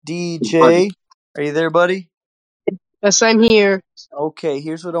DJ, are you there, buddy? Yes, I'm here. Okay,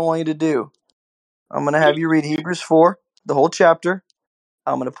 here's what I want you to do. I'm going to have you read Hebrews 4, the whole chapter.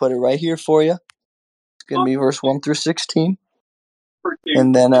 I'm going to put it right here for you. It's going to be verse 1 through 16.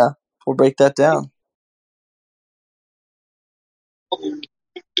 And then we'll break that down.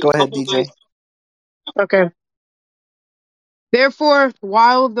 Go ahead, DJ. Okay. Therefore,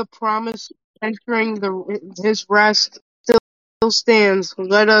 while the promise entering his rest still stands,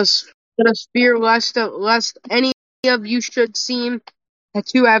 let us fear lest any of you should seem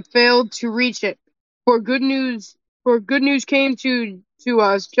to have failed to reach it. For good news came to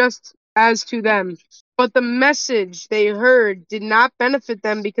us just as to them. But the message they heard did not benefit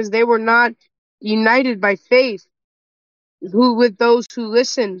them because they were not united by faith who with those who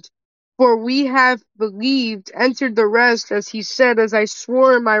listened. For we have believed, entered the rest, as he said, as I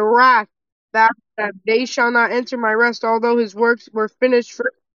swore in my wrath, that they shall not enter my rest, although his works were finished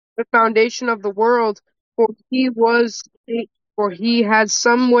for the foundation of the world. For he was, for he had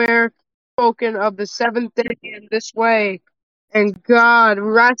somewhere spoken of the seventh day in this way, and God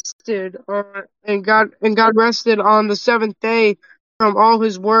rested on the seventh day from all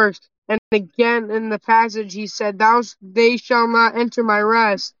his works. And again in the passage he said, they shall not enter my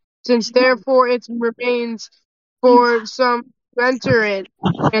rest. Since therefore it remains for some to enter it,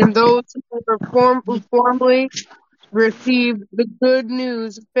 and those who formerly received the good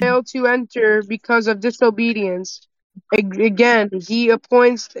news fail to enter because of disobedience. Again, he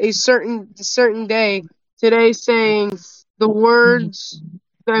appoints a certain day. Today saying the words.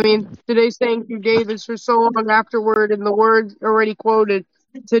 Today saying through David for so long afterward, and the words already quoted.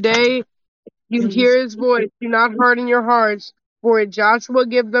 Today you hear his voice. Do not harden your hearts, for Joshua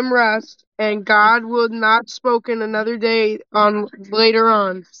give them rest, and God will not spoken another day on later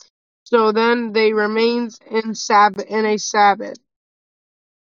on. So then they remains in a Sabbath.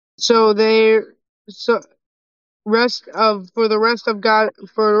 So they so rest of for the rest of God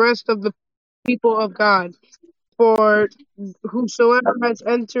for the rest of the people of God. For whosoever has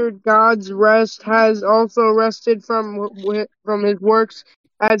entered God's rest has also rested from his works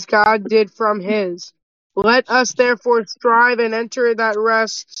as God did from his. Let us therefore strive and enter that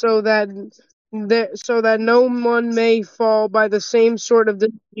rest so that no one may fall by the same sort of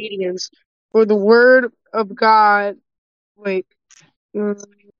disobedience. For the word of God, wait, mm,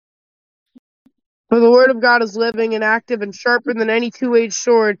 for the word of God is living and active and sharper than any two-edged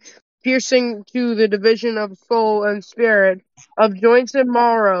sword, piercing to the division of soul and spirit, of joints and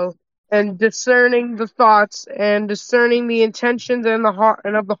marrow, and discerning the thoughts and discerning the intentions and the heart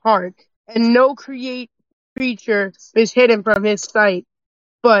and of the heart. And no creature is hidden from his sight,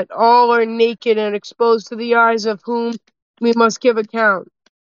 but all are naked and exposed to the eyes of whom we must give account.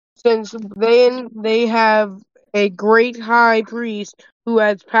 Since then they have a great high priest who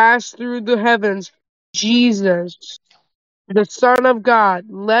has passed through the heavens, Jesus, the Son of God.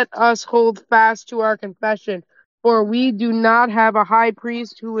 Let us hold fast to our confession. For we do not have a high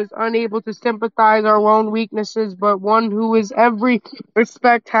priest who is unable to sympathize our own weaknesses, but one who is every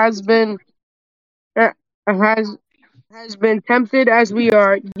respect eh, has been tempted as we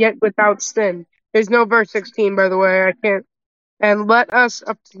are, yet without sin. There's no verse 16, by the way. I can't. And let us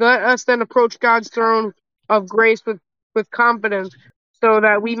then approach God's throne of grace with confidence, so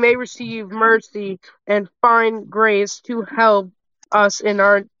that we may receive mercy and find grace to help us in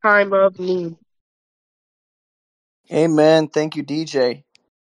our time of need. Amen. Thank you, DJ.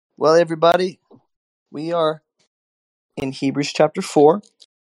 Well, everybody, we are in Hebrews chapter 4.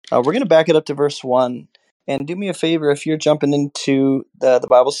 We're going to back it up to verse 1. And do me a favor, if you're jumping into the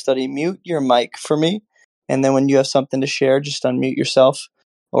Bible study, mute your mic for me. And then when you have something to share, just unmute yourself.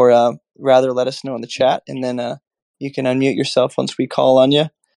 Or rather, let us know in the chat. And then you can unmute yourself once we call on you.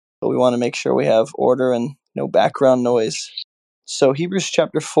 But we want to make sure we have order and no background noise. So Hebrews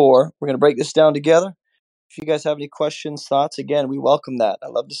chapter 4, we're going to break this down together. If you guys have any questions, thoughts, again, we welcome that. I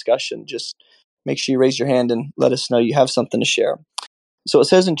love discussion. Just make sure you raise your hand and let us know you have something to share. So it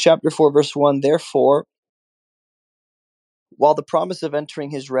says in chapter 4, verse 1, therefore, while the promise of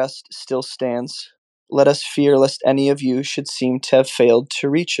entering his rest still stands, let us fear lest any of you should seem to have failed to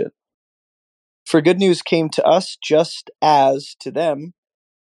reach it. For good news came to us just as to them,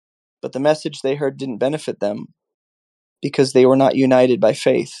 but the message they heard didn't benefit them because they were not united by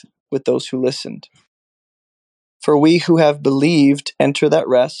faith with those who listened. For we who have believed enter that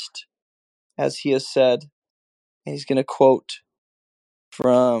rest, as he has said, and he's going to quote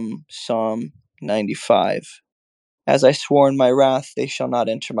from Psalm 95. As I swore in my wrath, they shall not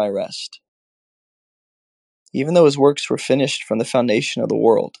enter my rest. Even though his works were finished from the foundation of the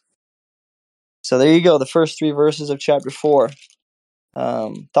world. So there you go, the first three verses of chapter 4.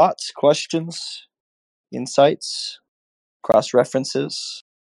 Thoughts, questions, insights, cross references.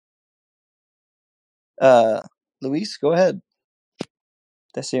 Luis, go ahead.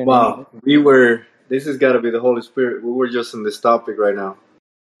 Did I say your name Wow, right? this has got to be the Holy Spirit. We were just on this topic right now.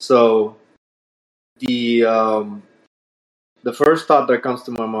 So the um, the first thought that comes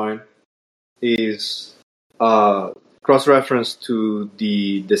to my mind is cross reference to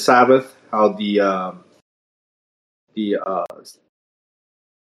the Sabbath, how the the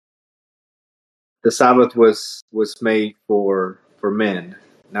Sabbath was made for men,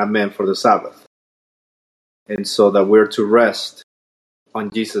 not meant for the Sabbath, and so that we're to rest on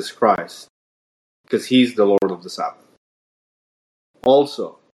Jesus Christ because He's the Lord of the Sabbath.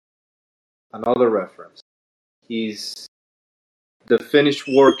 Also, another reference is the finished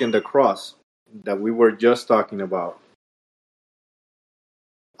work in the cross that we were just talking about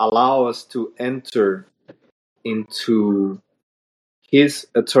allow us to enter into His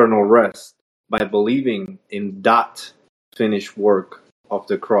eternal rest by believing in that finished work of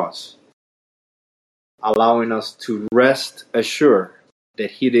the cross, allowing us to rest assured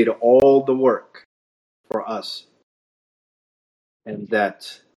that He did all the work for us and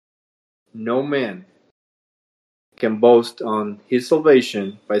that no man can boast on his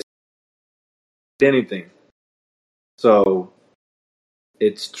salvation by anything. So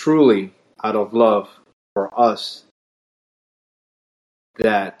it's truly out of love for us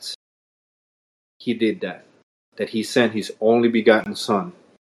that He did that He sent His only begotten Son,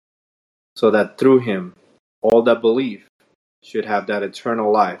 so that through Him all that believe should have that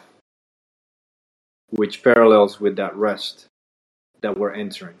eternal life, which parallels with that rest that we're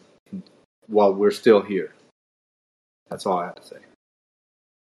entering while we're still here. That's all I have to say.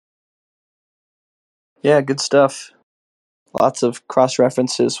 Yeah, good stuff. Lots of cross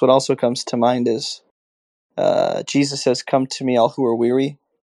references. What also comes to mind is Jesus says, "Come to me, all who are weary.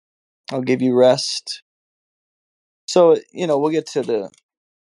 I'll give you rest." So, we'll get to the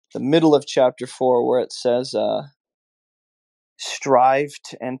middle of chapter 4 where it says, strive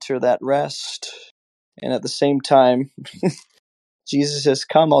to enter that rest. And at the same time, Jesus says,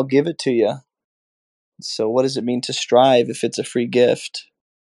 come, I'll give it to you. So what does it mean to strive if it's a free gift?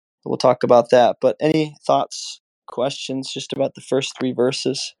 We'll talk about that. But any thoughts, questions just about the first 3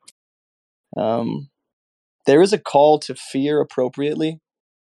 verses? There is a call to fear appropriately,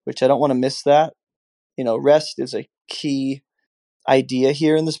 which I don't want to miss that. Rest is a key idea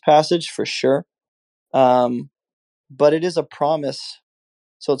here in this passage for sure. But it is a promise.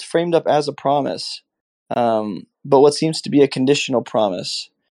 So it's framed up as a promise. But what seems to be a conditional promise,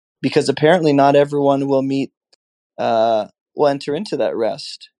 because apparently not everyone will enter into that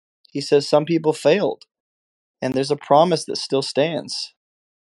rest. He says some people failed, and there's a promise that still stands.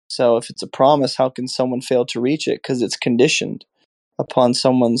 So if it's a promise, how can someone fail to reach it? Because it's conditioned upon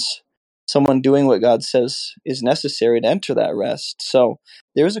someone doing what God says is necessary to enter that rest. So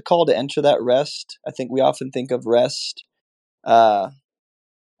there is a call to enter that rest. I think we often think of rest.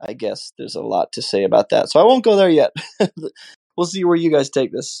 I guess there's a lot to say about that. So I won't go there yet. We'll see where you guys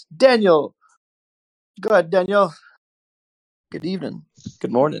take this. Daniel, go ahead, Daniel. Good evening.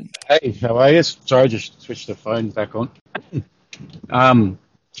 Good morning. Hey, how are you? Sorry, I just switched the phone back on.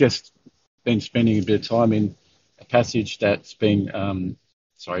 Just been spending a bit of time in a passage that's been,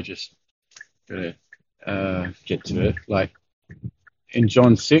 sorry, just gotta get to it. Like in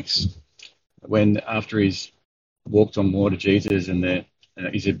John 6, when after he's walked on water, Jesus, and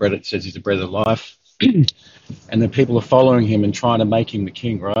he's a bread, it says he's the bread of life, and the people are following him and trying to make him the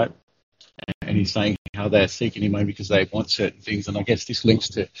king, right? And he's saying how they're seeking him only because they want certain things, and I guess this links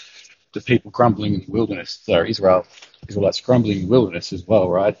to the people grumbling in the wilderness. So Israelites grumbling in the wilderness as well,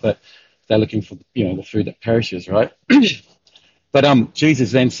 right? But they're looking for the food that perishes, right? But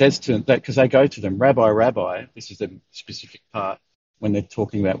Jesus then says to them that because they go to them, Rabbi, Rabbi. This is the specific part when we're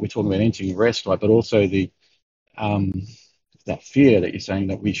talking about entering rest, right? But also the that fear that you're saying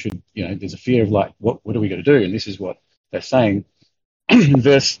that we should, there's a fear of like, what are we going to do? And this is what they're saying in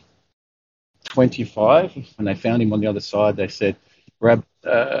verse 25. When they found him on the other side, they said,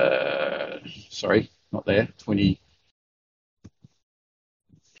 sorry, not there. 20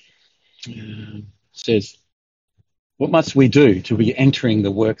 says, what must we do to be entering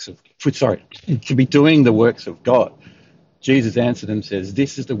the works of, sorry, to be doing the works of God? Jesus answered them, says,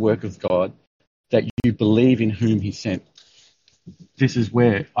 this is the work of God, that you believe in whom he sent. This is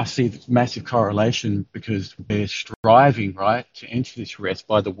where I see this massive correlation, because we're striving, right, to enter this rest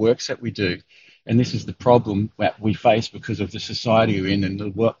by the works that we do. And this is the problem that we face because of the society we're in and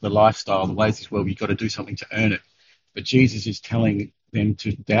the lifestyle, the ways as well. You've got to do something to earn it. But Jesus is telling them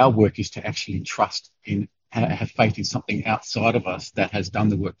our work is to actually trust in have faith in something outside of us that has done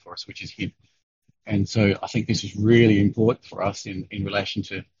the work for us, which is Him. And so I think this is really important for us in relation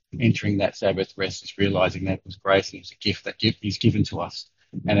to entering that Sabbath rest, is realizing that it was grace and it was a gift that He's given to us,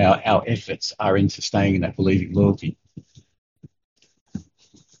 and our efforts are into staying in that believing loyalty.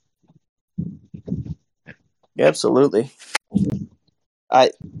 Yeah, absolutely.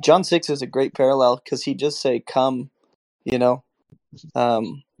 John 6 is a great parallel because he just say, "Come," you know,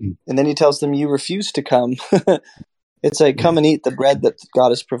 and then he tells them, "You refuse to come." It's like, "Come and eat the bread that God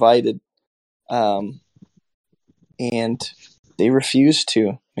has provided," and they refuse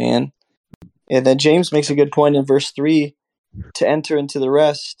to, man. And then James makes a good point in verse 3: to enter into the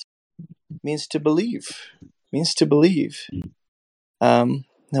rest means to believe. Means to believe. Now,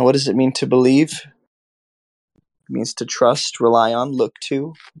 what does it mean to believe? It means to trust, rely on, look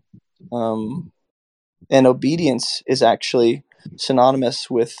to. And obedience is actually synonymous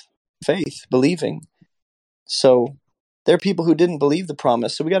with faith, believing. So there are people who didn't believe the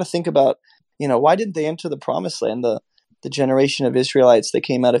promise. So we got to think about, why didn't they enter the promised land? The generation of Israelites that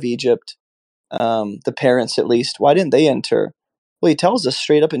came out of Egypt, the parents at least, why didn't they enter? Well, he tells us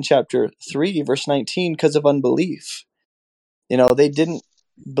straight up in chapter 3, verse 19, because of unbelief. They didn't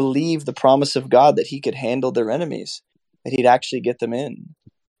believe the promise of God that he could handle their enemies, that he'd actually get them in.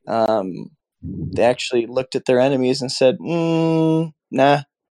 They actually looked at their enemies and said, nah,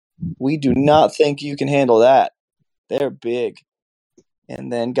 we do not think you can handle that. They're big.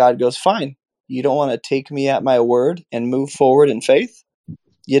 And then God goes, fine, you don't want to take me at my word and move forward in faith?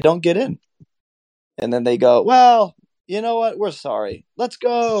 You don't get in. And then they go, well, you know what? We're sorry. Let's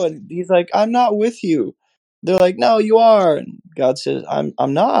go. And he's like, I'm not with you. They're like, no, you are. And God says, I'm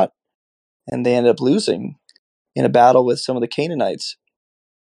not. And they end up losing in a battle with some of the Canaanites.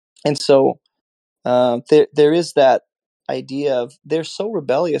 And so there is that idea of they're so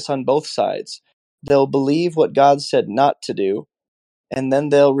rebellious on both sides. They'll believe what God said not to do, and then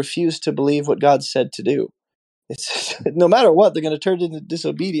they'll refuse to believe what God said to do. It's no matter what, they're going to turn into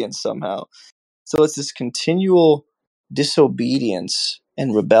disobedience somehow. So it's this continual disobedience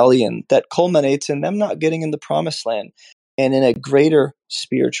and rebellion that culminates in them not getting in the promised land. And in a greater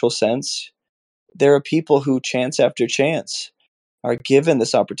spiritual sense, there are people who chance after chance are given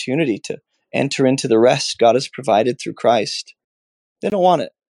this opportunity to enter into the rest God has provided through Christ. They don't want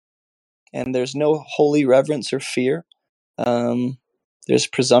it. And there's no holy reverence or fear. There's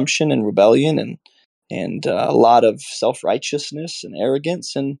presumption and rebellion and a lot of self-righteousness and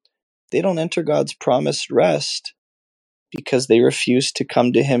arrogance, and they don't enter God's promised rest because they refuse to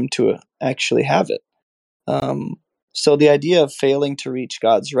come to Him to actually have it. So the idea of failing to reach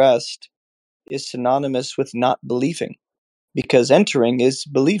God's rest is synonymous with not believing, because entering is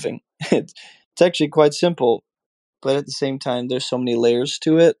believing. It's actually quite simple, but at the same time, there's so many layers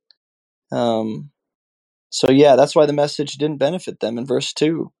to it. So yeah, that's why the message didn't benefit them in verse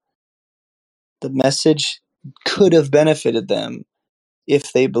 2. The message could have benefited them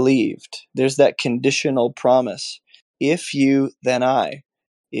if they believed. There's that conditional promise. If you, then I.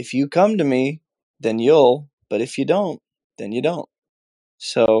 If you come to me, then you'll. But if you don't, then you don't.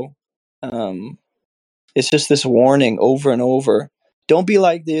 So it's just this warning over and over. Don't be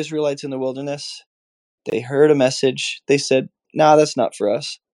like the Israelites in the wilderness. They heard a message. They said, nah, that's not for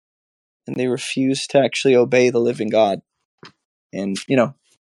us. And they refused to actually obey the living God. And,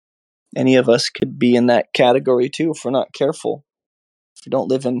 any of us could be in that category too if we're not careful. If we don't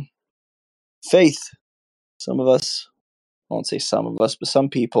live in faith. Some of us, I won't say some of us, but some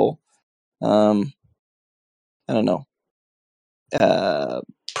people, I don't know,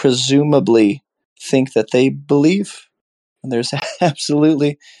 presumably think that they believe. And there's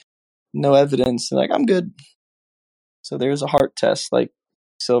absolutely no evidence. And like, I'm good. So there's a heart test, like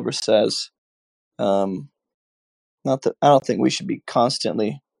Silver says. Not that I don't think we should be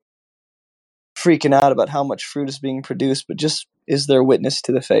constantly freaking out about how much fruit is being produced, but just, is there witness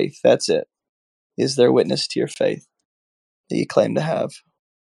to the faith? That's it. Is there witness to your faith that you claim to have?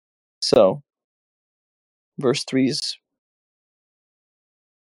 So verse 3 is,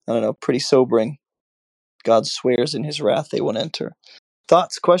 I don't know, pretty sobering. God swears in His wrath they won't enter.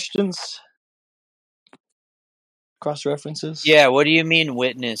 Thoughts, questions, cross references? Yeah, what do you mean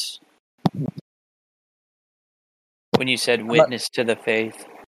witness? When you said witness to the faith,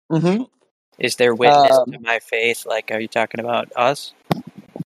 Mm-hmm. is there witness to my faith? Like, are you talking about us?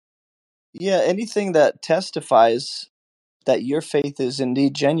 Yeah, anything that testifies that your faith is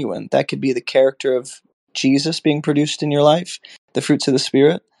indeed genuine. That could be the character of Jesus being produced in your life, the fruits of the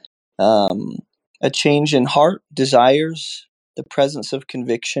Spirit, a change in heart, desires, the presence of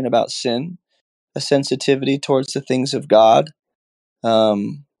conviction about sin, a sensitivity towards the things of God,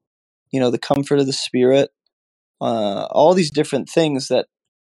 the comfort of the Spirit, all these different things that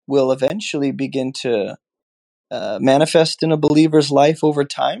will eventually begin to manifest in a believer's life over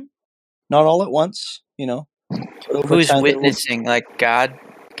time. Not all at once, but over Who's time. witnessing? Like God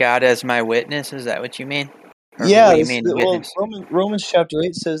as my witness? Is that what you mean? Or Yeah, what do you mean witness? Romans chapter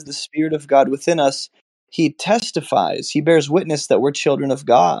 8 says the Spirit of God within us, he testifies, he bears witness that we're children of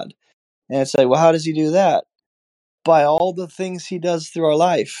God. And it's like, well, how does he do that? By all the things he does through our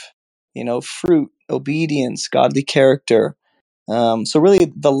life, fruit, obedience, godly character. So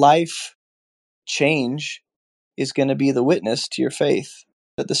really the life change is going to be the witness to your faith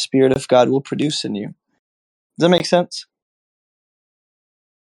that the Spirit of God will produce in you. Does that make sense?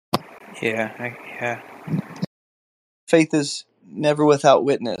 Yeah. Faith is never without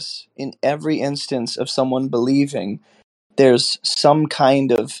witness. In every instance of someone believing, there's some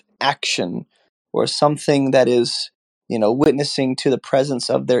kind of action or something that is, witnessing to the presence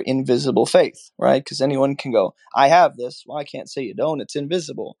of their invisible faith, right? Because anyone can go, I have this. Well, I can't say you don't. It's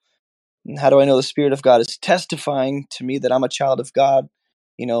invisible. And how do I know the Spirit of God is testifying to me that I'm a child of God,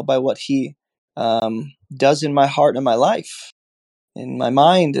 by what he does in my heart and my life, in my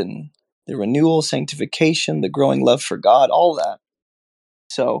mind, and the renewal, sanctification, the growing love for God, all that.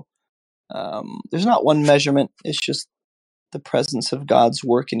 So there's not one measurement. It's just the presence of God's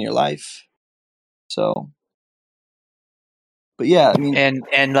work in your life. So, but yeah, I mean,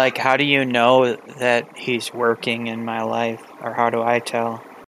 And like, how do you know that he's working in my life, or how do I tell?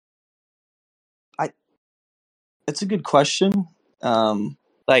 it's a good question.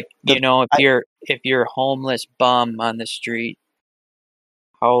 Like, The if you're a homeless bum on the street,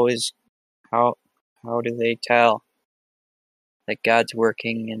 how how do they tell that God's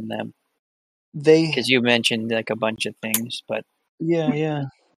working in them? they Because you mentioned like a bunch of things, but yeah.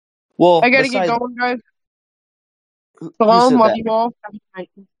 Well, I gotta get besides, going, guys. who Shalom, said love that? you all. Have a good night.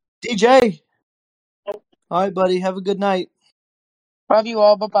 DJ. All right, buddy. Have a good night. Love you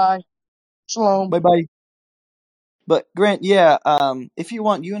all. Bye bye. Shalom. Bye bye. But Grant, yeah, if you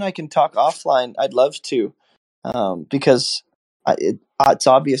want, you and I can talk offline. I'd love to, because it's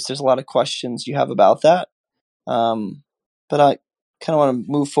obvious there's a lot of questions you have about that. But I kind of want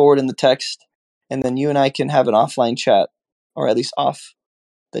to move forward in the text, and then you and I can have an offline chat, or at least off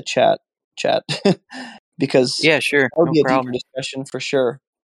the chat, because yeah, sure, that would no be a deeper problem. discussion for sure.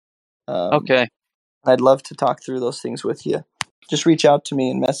 Okay, I'd love to talk through those things with you. Just reach out to me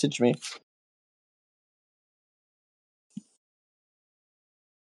and message me.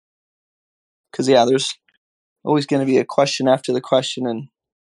 Because, yeah, there's always going to be a question after the question, and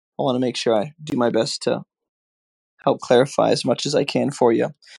I want to make sure I do my best to help clarify as much as I can for you.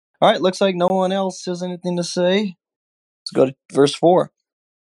 All right, looks like no one else has anything to say. Let's go to verse 4,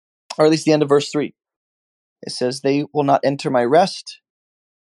 or at least the end of verse 3. It says, they will not enter my rest,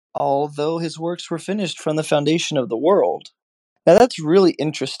 although his works were finished from the foundation of the world. Now, that's really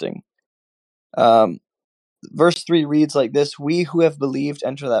interesting. Verse 3 reads like this, we who have believed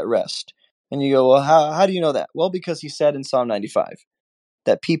enter that rest. And you go, well, how do you know that? Well, because he said in Psalm 95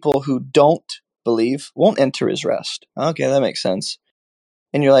 that people who don't believe won't enter his rest. Okay, that makes sense.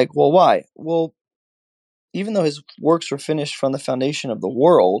 And you're like, well, why? Well, even though his works were finished from the foundation of the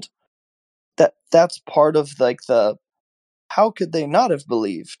world, that's part of like the how could they not have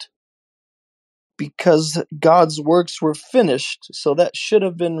believed? Because God's works were finished, so that should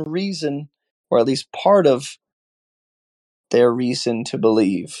have been reason, or at least part of their reason to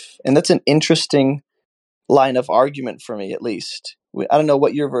believe. And that's an interesting line of argument for me, at least. I don't know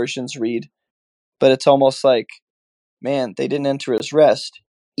what your versions read, but it's almost like, man, they didn't enter his rest,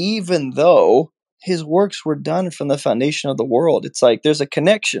 even though his works were done from the foundation of the world. It's like there's a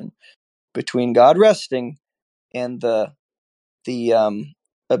connection between God resting and the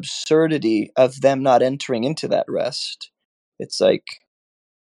absurdity of them not entering into that rest. It's like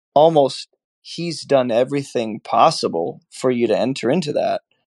almost he's done everything possible for you to enter into that.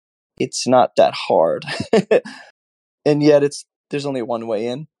 It's not that hard. And yet there's only one way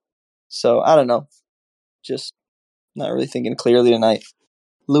in. So I don't know. Just not really thinking clearly tonight.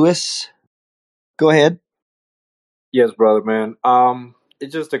 Lewis, go ahead. Yes, brother, man.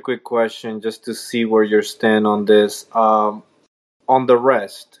 It's just a quick question, just to see where you stand on this. On the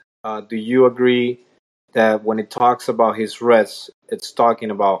rest, do you agree that when it talks about his rest, it's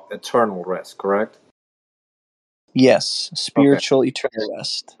talking about eternal rest, correct? Yes, Okay. spiritual eternal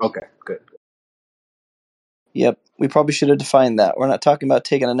rest. Okay, good. Yep, we probably should have defined that. We're not talking about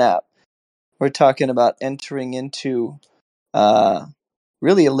taking a nap. We're talking about entering into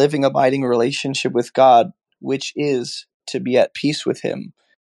really a living, abiding relationship with God, which is to be at peace with him.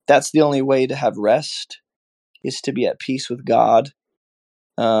 That's the only way to have rest, is to be at peace with God.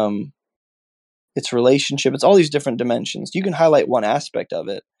 it's relationship, it's all these different dimensions. You can highlight one aspect of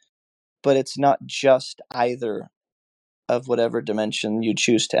it, but it's not just either of whatever dimension you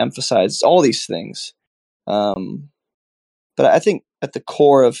choose to emphasize. It's all these things. But I think at the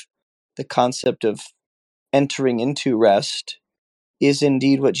core of the concept of entering into rest is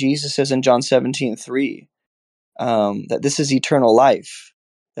indeed what Jesus says in John 17:3, that this is eternal life,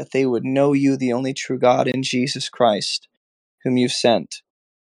 that they would know you, the only true God, in Jesus Christ, whom you've sent.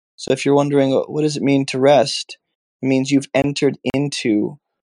 So if you're wondering, what does it mean to rest? It means you've entered into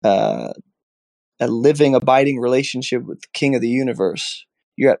uh, a living, abiding relationship with the King of the universe.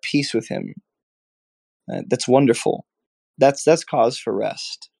 You're at peace with him. That's wonderful. That's cause for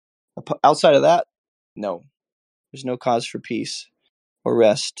rest. Outside of that, no. There's no cause for peace or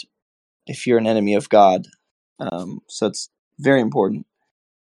rest if you're an enemy of God. So it's very important.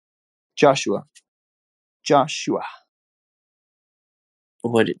 Joshua.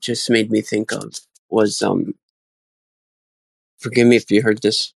 What it just made me think of was, forgive me if you heard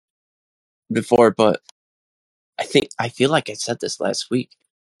this before, but I feel like I said this last week. I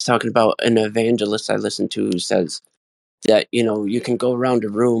was talking about an evangelist I listened to who says that, you can go around a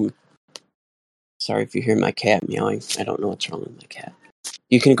room. Sorry if you hear my cat meowing. I don't know what's wrong with my cat.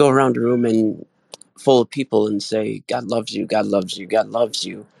 You can go around a room and full of people and say, God loves you, God loves you, God loves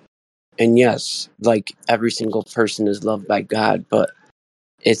you. And yes, like every single person is loved by God, but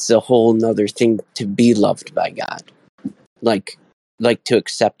it's a whole nother thing to be loved by God. Like to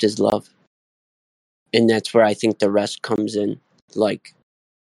accept his love. And that's where I think the rest comes in. Like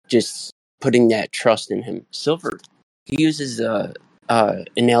just putting that trust in him. Silver, he uses a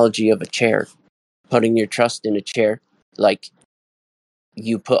analogy of a chair, putting your trust in a chair. Like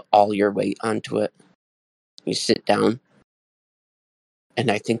you put all your weight onto it. You sit down. And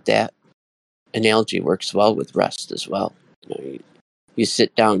I think that analogy works well with rest as well. You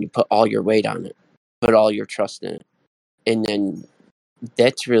sit down, you put all your weight on it, put all your trust in it. And then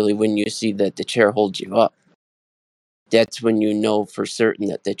that's really when you see that the chair holds you up. That's when you know for certain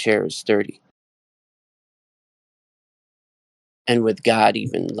that the chair is sturdy. And with God,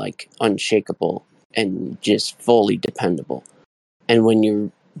 even like unshakable and just fully dependable. And when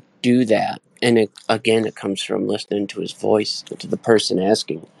you do that, and it comes from listening to his voice, to the person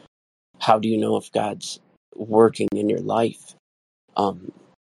asking, how do you know if God's working in your life?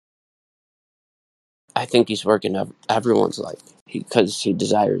 I think he's working everyone's life because he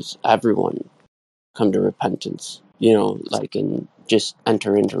desires everyone come to repentance, and just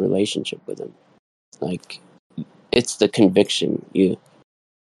enter into relationship with him. Like it's the conviction you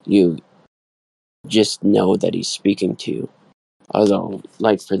just know that he's speaking to you. Although,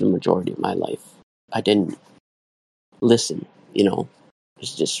 like for the majority of my life, I didn't listen.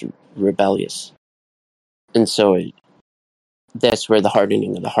 It's just rebellious, and so that's where the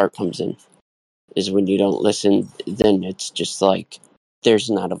hardening of the heart comes in. Is when you don't listen, then it's just like there's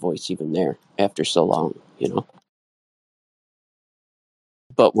not a voice even there after so long.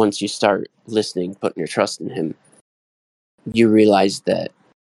 But once you start listening, putting your trust in him, you realize that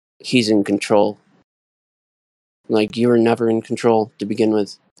he's in control. Like you were never in control to begin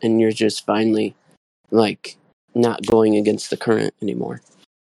with, and you're just finally like not going against the current anymore.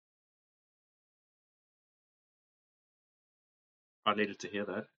 I needed to hear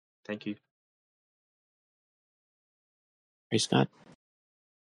that. Thank you. Praise God.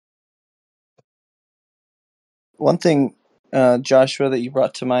 One thing, Joshua, that you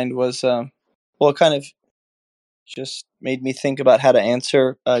brought to mind was, it kind of just made me think about how to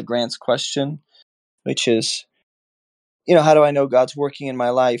answer Grant's question, which is, how do I know God's working in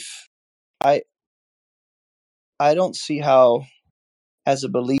my life? I don't see how, as a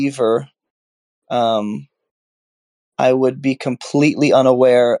believer, I would be completely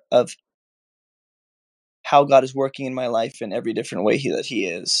unaware of how God is working in my life in every different way that he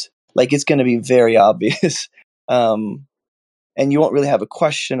is. Like, it's going to be very obvious. And you won't really have a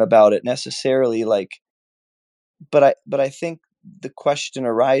question about it necessarily. But I think the question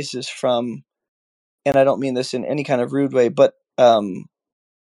arises from, and I don't mean this in any kind of rude way, but an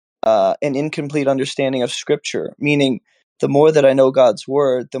incomplete understanding of Scripture. Meaning, the more that I know God's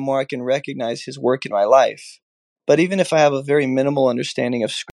word, the more I can recognize his work in my life. But even if I have a very minimal understanding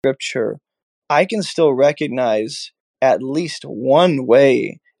of Scripture, I can still recognize at least one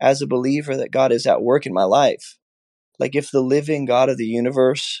way as a believer that God is at work in my life. Like if the living God of the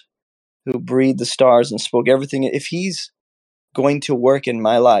universe, who breathed the stars and spoke everything, if he's going to work in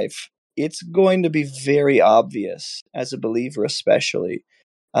my life, it's going to be very obvious as a believer, especially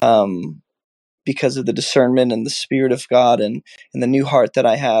because of the discernment and the Spirit of God and the new heart that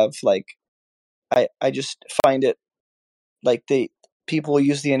I have. Like I just find it like people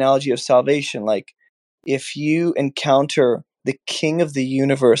use the analogy of salvation. Like, if you encounter the King of the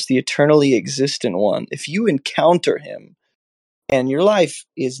universe, the eternally existent one, if you encounter him and your life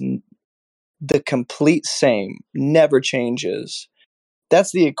is the complete same, never changes,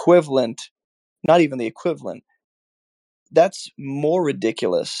 that's the equivalent, not even the equivalent, that's more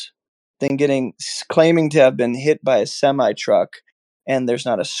ridiculous than claiming to have been hit by a semi truck and there's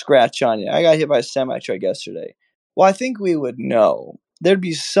not a scratch on you. I got hit by a semi truck yesterday. Well, I think we would know. There'd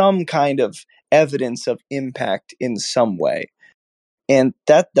be some kind of evidence of impact in some way. And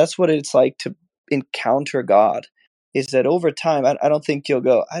that's what it's like to encounter God, is that over time, I don't think you'll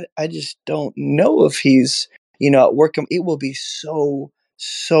go, I just don't know if he's, at work. It will be so,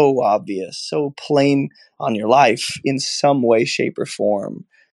 so obvious, so plain on your life in some way, shape, or form.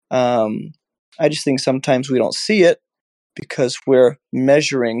 I just think sometimes we don't see it because we're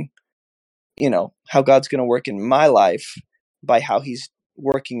measuring, how God's going to work in my life by how he's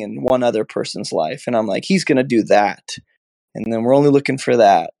working in one other person's life. And I'm like, he's going to do that. And then we're only looking for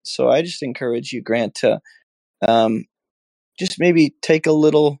that. So I just encourage you, Grant, to just maybe take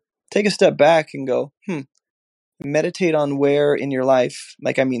a step back and go, meditate on where in your life,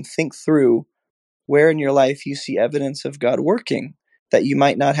 think through where in your life you see evidence of God working that you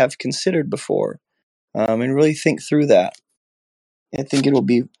might not have considered before, and really think through that. I think it'll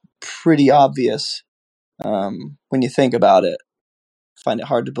be pretty obvious when you think about it. I find it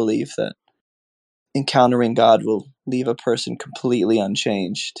hard to believe that encountering God will leave a person completely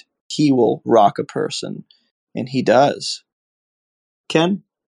unchanged. He will rock a person, and he does. Ken?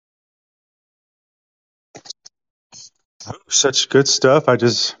 Such good stuff I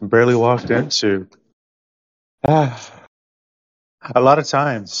just barely walked into. A lot of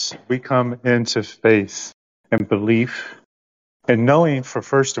times we come into faith and belief and knowing for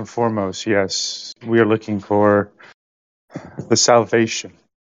first and foremost, yes, we are looking for the salvation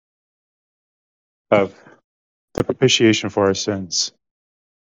of the propitiation for our sins.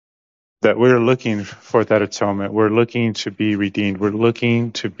 That we're looking for that atonement. We're looking to be redeemed. We're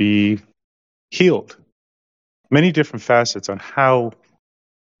looking to be healed. Many different facets on how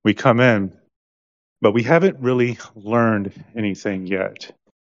we come in, but we haven't really learned anything yet.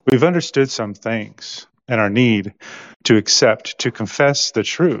 We've understood some things and our need to accept, to confess the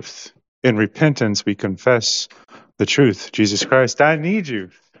truth. In repentance, we confess the truth. Jesus Christ, I need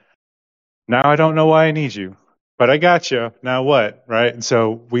you. Now I don't know why I need you, but I got you. Now what? Right? And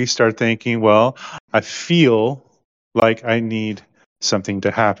so we start thinking, well, I feel like I need something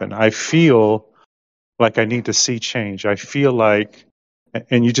to happen. I feel like I need to see change. I feel like,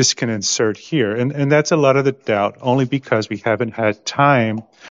 and you just can insert here. And that's a lot of the doubt, only because we haven't had time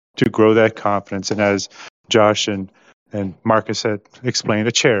to grow that confidence. And as Josh and Marcus had explained,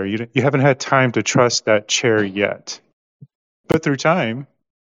 a chair, you haven't had time to trust that chair yet. But through time,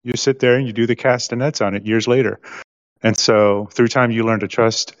 you sit there and you do the castanets on it years later. And so through time, you learn to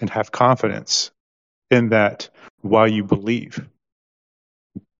trust and have confidence in that while you believe.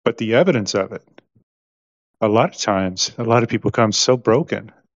 But the evidence of it, a lot of times, a lot of people come so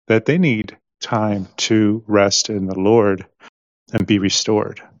broken that they need time to rest in the Lord and be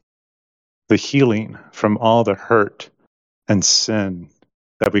restored. The healing from all the hurt and sin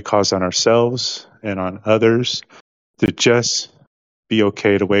that we cause on ourselves and on others, to just be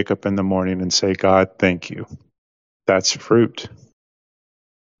okay to wake up in the morning and say, God, thank you. That's fruit.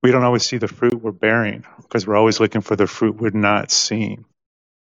 We don't always see the fruit we're bearing because we're always looking for the fruit we're not seeing.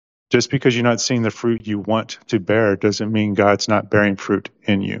 Just because you're not seeing the fruit you want to bear doesn't mean God's not bearing fruit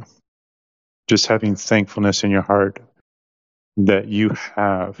in you. Just having thankfulness in your heart that you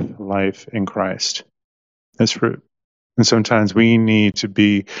have life in Christ is fruit. And sometimes we need to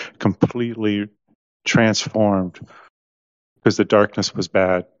be completely transformed because the darkness was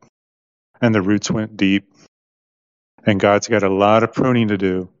bad and the roots went deep and God's got a lot of pruning to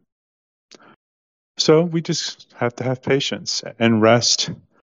do. So we just have to have patience and rest,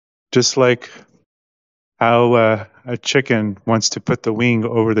 just like how a chicken wants to put the wing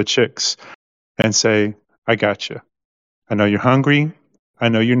over the chicks and say, I got you. I know you're hungry. I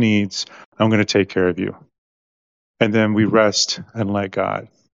know your needs. I'm going to take care of you. And then we rest and let God.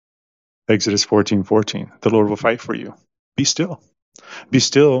 Exodus 14:14. The Lord will fight for you. Be still. Be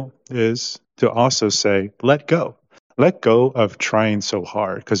still is to also say, let go. Let go of trying so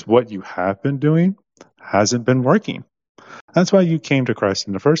hard, because what you have been doing hasn't been working. That's why you came to Christ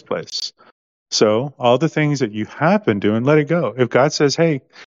in the first place. So all the things that you have been doing, let it go. If God says, hey,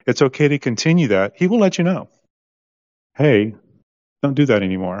 it's okay to continue that, he will let you know. Hey, don't do that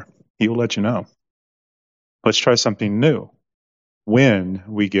anymore. He will let you know. Let's try something new. When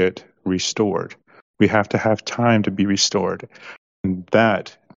we get restored, we have to have time to be restored. And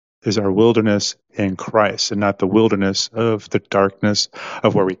that is our wilderness in Christ, and not the wilderness of the darkness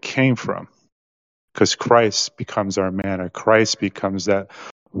of where we came from. Because Christ becomes our manna. Christ becomes that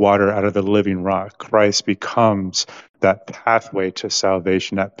water out of the living rock. Christ becomes that pathway to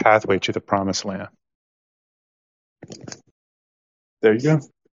salvation, that pathway to the promised land. There you go.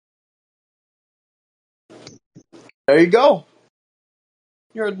 There you go.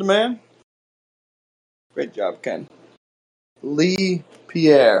 You heard the man. Great job, Ken. Lee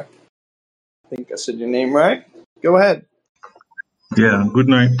Pierre. I think I said your name right. Go ahead. Yeah, good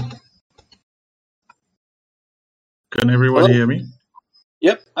night. Can everyone Hello. hear me?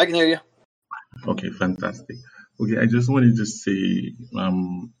 Yep, I can hear you. Okay, fantastic. Okay, I just wanted to say,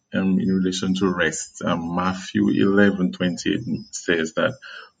 in relation to rest, Matthew 11:28 says that,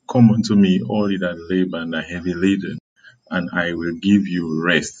 "Come unto me, all ye that labor and are heavy laden, and I will give you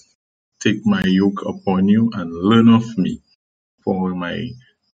rest. Take my yoke upon you and learn of me, for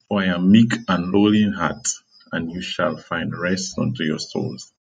I am meek and lowly in heart, and you shall find rest unto your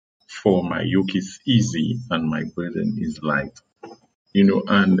souls. For my yoke is easy and my burden is light."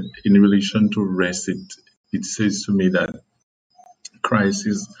 And in relation to rest, it says to me that Christ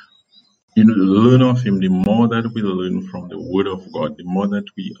is, learn of him. The more that we learn from the word of God, the more that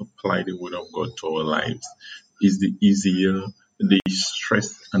we apply the word of God to our lives, is the easier the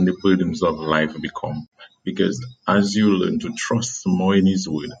stress and the burdens of life become. Because as you learn to trust more in his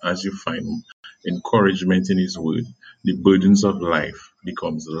word, as you find encouragement in his word, the burdens of life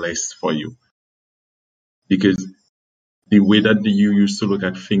becomes less for you. Because the way that you used to look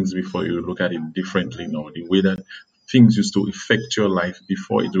at things before, you look at it differently now. The way that things used to affect your life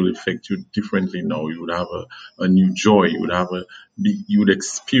before, it will affect you differently now. You would have a new joy. You would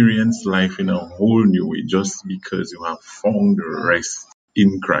experience life in a whole new way just because you have found rest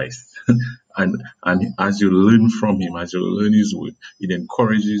in Christ. and as you learn from him, as you learn his word, it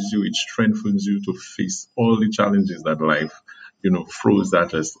encourages you, it strengthens you to face all the challenges that life, throws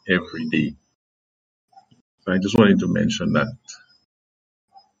at us every day. So I just wanted to mention that.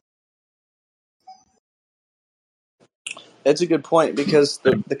 That's a good point, because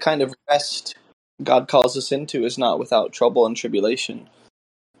the kind of rest God calls us into is not without trouble and tribulation.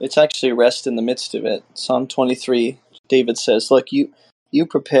 It's actually rest in the midst of it. Psalm 23, David says, "Look, you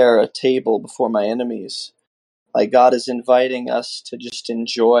prepare a table before my enemies." Like, God is inviting us to just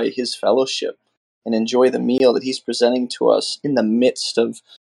enjoy his fellowship and enjoy the meal that he's presenting to us in the midst of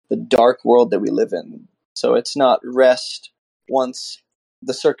the dark world that we live in. So it's not rest once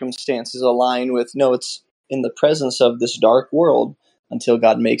the circumstances align with, no, it's in the presence of this dark world until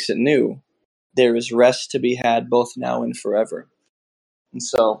God makes it new. There is rest to be had both now and forever. And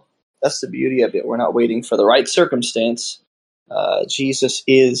so that's the beauty of it. We're not waiting for the right circumstance. Jesus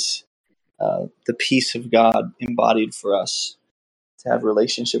is the peace of God embodied for us to have a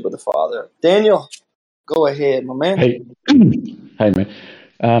relationship with the Father. Daniel, go ahead, my man. Hey, hey,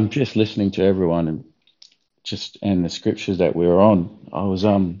 man. Just listening to everyone and the scriptures that we were on, I was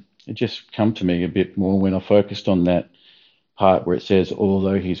it just come to me a bit more when I focused on that part where it says,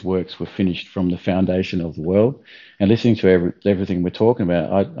 although his works were finished from the foundation of the world, and listening to everything we're talking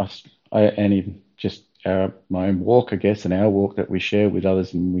about, and in just my own walk, I guess, and our walk that we share with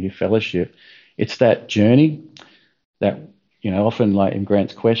others and we fellowship, it's that journey that, often, like in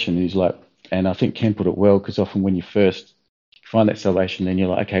Grant's question, is like, and I think Ken put it well, because often when you first find that salvation, then you're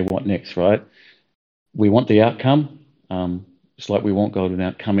like, okay, what next, right? We want the outcome. It's like we want God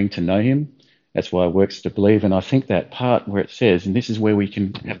without coming to know him. That's why it works to believe. And I think that part where it says, and this is where we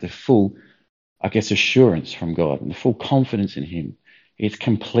can have the full, I guess, assurance from God and the full confidence in him. It's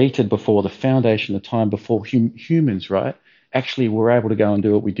completed before the foundation of time, before humans, right, actually were able to go and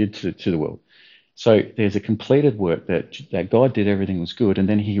do what we did to the world. So there's a completed work that God did, everything was good, and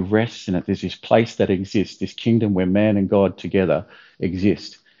then he rests in it. There's this place that exists, this kingdom where man and God together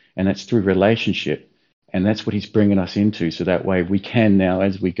exist, and that's through relationship. And that's what he's bringing us into. So that way we can now,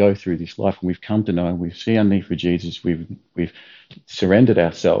 as we go through this life and we've come to know and we see our need for Jesus, we've surrendered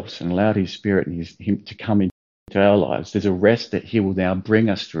ourselves and allowed his spirit and him to come into our lives. There's a rest that he will now bring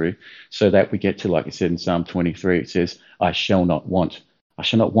us through, so that we get to, like it said in Psalm 23, it says, I shall not want. I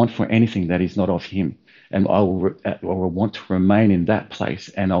shall not want for anything that is not of him. And I will want to remain in that place,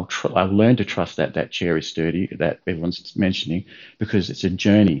 and I'll learn to trust that chair is sturdy, that everyone's mentioning, because it's a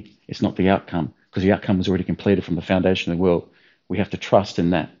journey. It's not the outcome, because the outcome was already completed from the foundation of the world. We have to trust in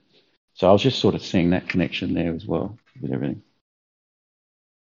that. So I was just sort of seeing that connection there as well with everything.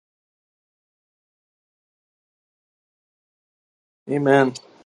 Amen.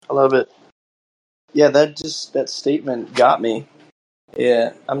 I love it. Yeah, that statement got me.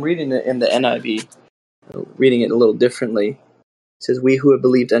 Yeah, I'm reading it in the NIV, reading it a little differently. It says, "We who have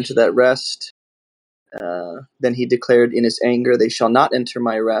believed enter that rest." Then he declared in his anger, "They shall not enter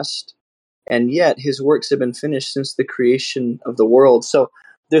my rest." And yet his works have been finished since the creation of the world. So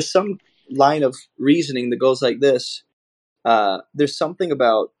there's some line of reasoning that goes like this. There's something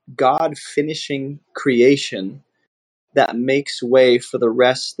about God finishing creation that makes way for the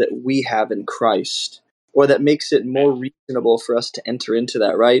rest that we have in Christ, or that makes it more reasonable for us to enter into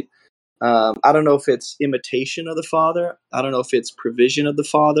that, right? I don't know if it's imitation of the Father. I don't know if it's provision of the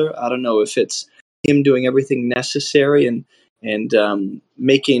Father. I don't know if it's Him doing everything necessary and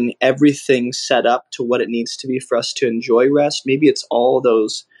making everything set up to what it needs to be for us to enjoy rest. Maybe it's all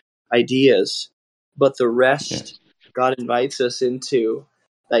those ideas, but the rest God invites us into,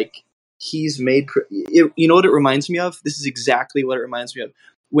 like He's made. You know what it reminds me of? This is exactly what it reminds me of.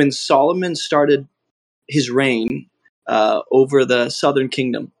 When Solomon started his reign over the southern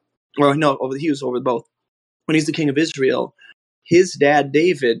kingdom, or no, he was over both. When he's the king of Israel, his dad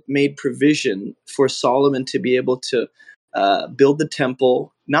David made provision for Solomon to be able to build the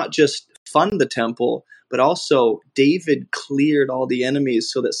temple, not just fund the temple, but also David cleared all the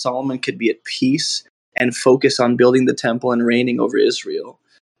enemies so that Solomon could be at peace and focus on building the temple and reigning over Israel.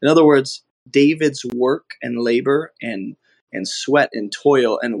 In other words, David's work and labor and sweat and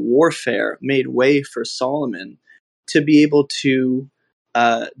toil and warfare made way for Solomon to be able to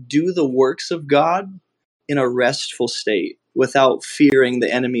do the works of God in a restful state without fearing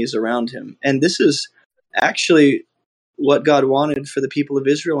the enemies around him. And this is actually what God wanted for the people of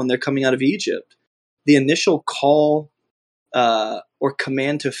Israel when they're coming out of Egypt. The initial call or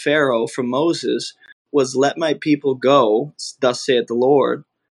command to Pharaoh from Moses was, "Let my people go, thus saith the Lord,"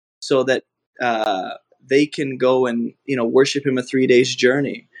 so that they can go and worship him a 3 days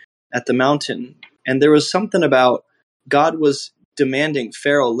journey at the mountain. And there was something about God was demanding,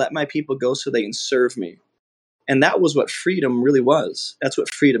 "Pharaoh, let my people go so they can serve me." And that was what freedom really was. That's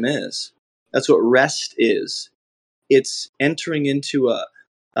what freedom is. That's what rest is. It's entering into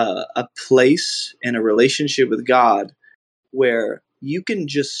a place and a relationship with God where you can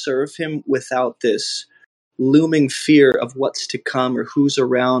just serve him without this looming fear of what's to come or who's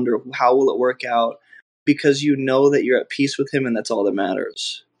around or how will it work out, because you know that you're at peace with him and that's all that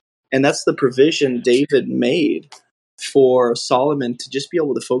matters. And that's the provision David made for Solomon to just be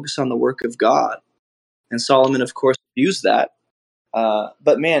able to focus on the work of God. And Solomon, of course, used that.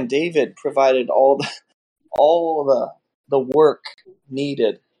 But man, David provided all the work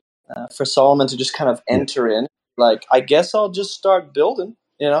needed for Solomon to just kind of enter in. Like, I guess I'll just start building.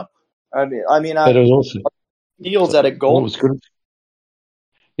 But it was also Fields at a what gold. was good.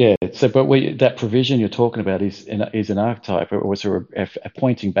 Yeah. So, but that provision you're talking about is an archetype, or sort of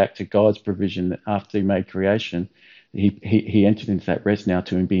pointing back to God's provision that after He made creation, he entered into that rest now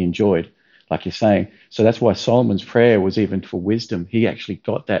to be enjoyed, like you're saying. So that's why Solomon's prayer was even for wisdom. He actually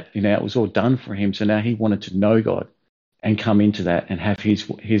got that. It was all done for him. So now he wanted to know God and come into that and have his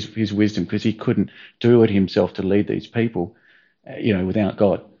wisdom, because he couldn't do it himself to lead these people, without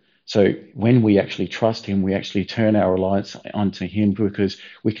God. So when we actually trust him, we actually turn our reliance onto him because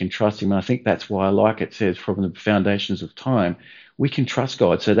we can trust him. And I think that's why, like it says, from the foundations of time, we can trust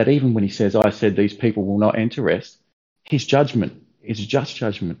God, so that even when he says, "I said these people will not enter rest," his judgment is a just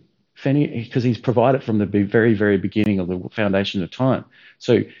judgment, because he's provided from the very, very beginning of the foundation of time.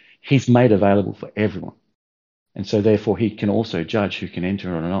 So he's made available for everyone. And so therefore he can also judge who can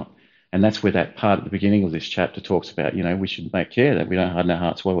enter or not. And that's where that part at the beginning of this chapter talks about, we should make care that we don't harden our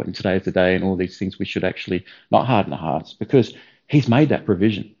hearts. Well, in today's the day and all these things, we should actually not harden our hearts, because he's made that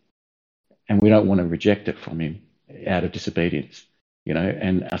provision and we don't want to reject it from him out of disobedience.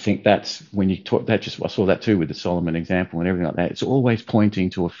 And I think that's when you talk that, I saw that too with the Solomon example and everything like that. It's always pointing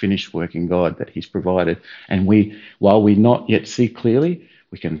to a finished work in God that he's provided. And while we not yet see clearly,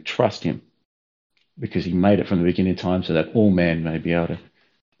 we can trust him, because he made it from the beginning of time so that all men may be able to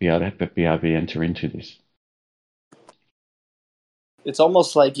enter into this. It's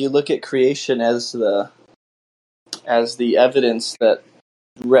almost like you look at creation as the evidence that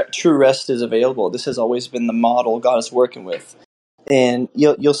true rest is available. This has always been the model God is working with, and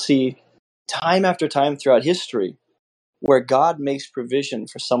you'll see time after time throughout history where God makes provision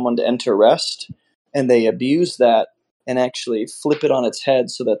for someone to enter rest, and they abuse that and actually flip it on its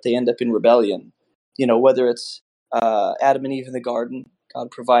head so that they end up in rebellion. Whether it's Adam and Eve in the garden,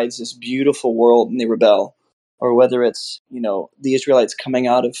 God provides this beautiful world and they rebel, or whether it's the Israelites coming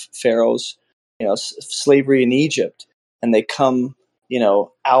out of Pharaoh's slavery in Egypt, and they come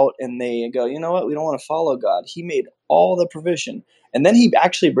out and they go, you know what, we don't want to follow God. He made all the provision, and then he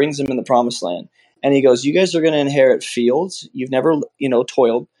actually brings them in the promised land. And he goes, you guys are going to inherit fields. You've never,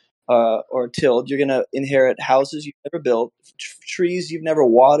 toiled. or tilled. You're going to inherit houses you've never built, trees you've never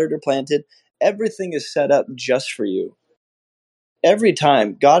watered or planted. Everything is set up just for you. Every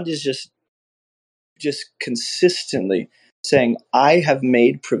time, God is just consistently saying, I have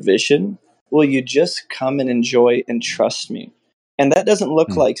made provision. Will you just come and enjoy and trust me? And that doesn't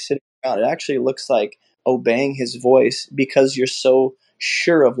look like sitting around. It actually looks like obeying his voice because you're so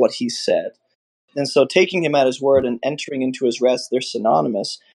sure of what he said. And so taking him at his word and entering into his rest, they're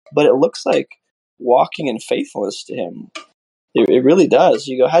synonymous. But it looks like walking in faithfulness to him. It really does.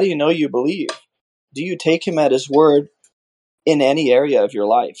 You go, how do you know you believe? Do you take him at his word in any area of your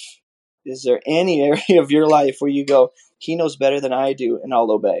life? Is there any area of your life where you go, he knows better than I do, and I'll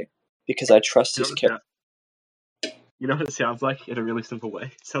obey because I trust You know his what it character? You know what it sounds like in a really simple way?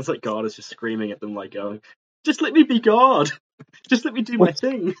 It sounds like God is just screaming at them, like going, just let me be God. Just let me do my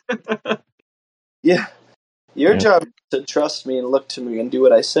thing. Yeah. Your Yeah. job is to trust me and look to me and do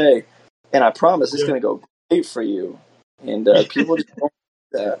what I say. And I promise it's Yeah. going to go great for you. And people just don't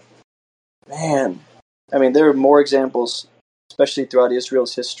do that. Man. I mean, there are more examples, especially throughout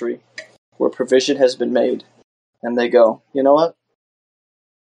Israel's history, where provision has been made. And they go, you know what?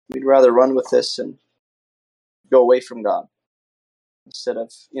 We'd rather run with this and go away from God instead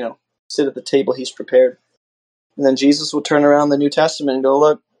of, sit at the table he's prepared. And then Jesus will turn around the New Testament and go,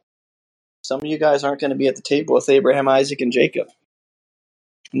 look, some of you guys aren't going to be at the table with Abraham, Isaac, and Jacob.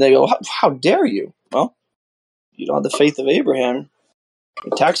 And they go, how dare you? Well, you don't have the faith of Abraham.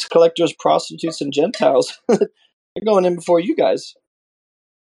 The tax collectors, prostitutes, and Gentiles, they're going in before you guys.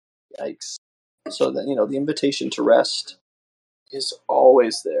 Yikes. So that, the invitation to rest is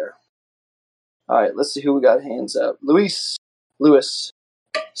always there. All right, let's see who we got hands up. Lewis.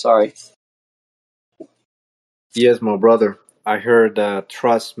 Sorry. Yes, my brother. I heard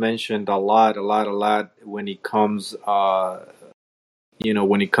trust mentioned a lot when it comes,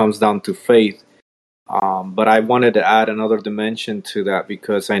 when it comes down to faith. But I wanted to add another dimension to that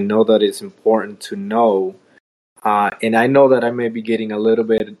because I know that it's important to know, and I know that I may be getting a little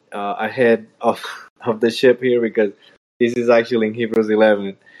bit ahead of the ship here because this is actually in Hebrews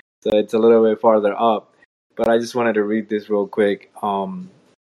 11, so it's a little bit farther up. But I just wanted to read this real quick.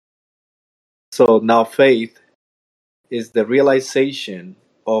 So now faith is the realization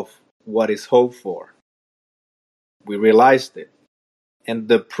of what is hoped for. We realized it, and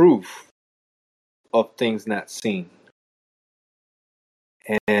the proof of things not seen.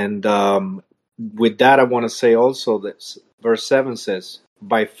 And with that, I want to say also that verse 7 says,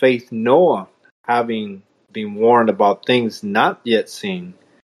 by faith, Noah, having been warned about things not yet seen,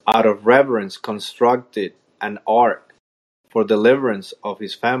 out of reverence constructed an ark for deliverance of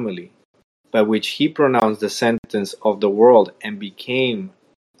his family, by which he pronounced the sentence of the world and became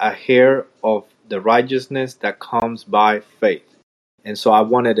a heir of the righteousness that comes by faith. And so I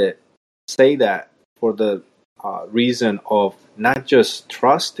wanted to say that for the reason of not just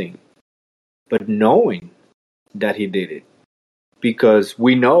trusting, but knowing that he did it. Because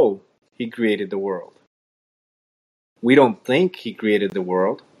we know he created the world. We don't think he created the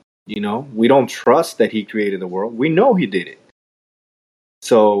world. We don't trust that he created the world. We know he did it.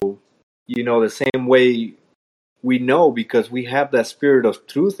 So, the same way we know because we have that spirit of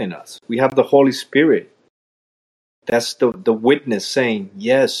truth in us. We have the Holy Spirit. That's the witness saying,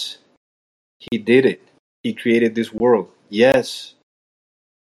 yes, he did it. He created this world. Yes,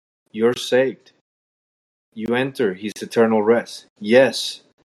 you're saved. You enter his eternal rest. Yes,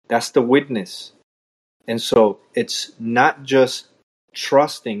 that's the witness. And so it's not just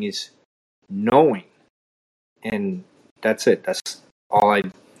trusting, it's knowing. And that's it. That's all I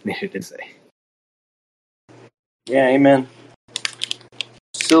needed to say. Yeah, amen.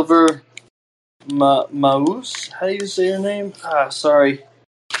 Silver Maus? How do you say your name? Sorry.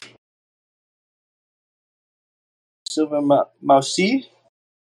 Silver Mausi?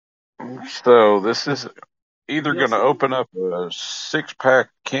 So this is either going to open up a 6-pack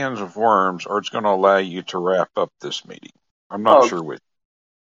cans of worms or it's going to allow you to wrap up this meeting. I'm not Oh, sure which.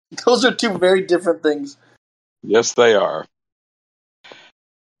 those are two very different things. Yes, they are.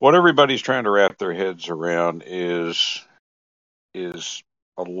 What everybody's trying to wrap their heads around is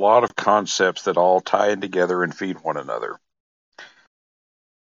a lot of concepts that all tie in together and feed one another.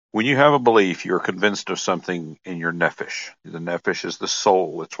 When you have a belief, you're convinced of something in your nephesh. The nephesh is the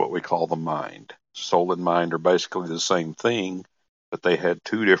soul. It's what we call the mind. Soul and mind are basically the same thing, but they had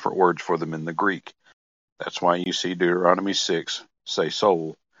two different words for them in the Greek. That's why you see Deuteronomy 6 say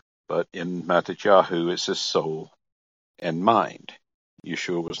soul, but in Mattityahu it says soul and mind.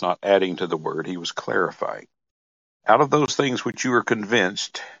 Yeshua was not adding to the word, he was clarifying. Out of those things which you are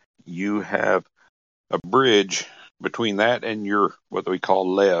convinced, you have a bridge between that and your, what we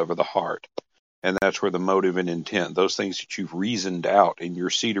call lev, or the heart. And that's where the motive and intent, those things that you've reasoned out in your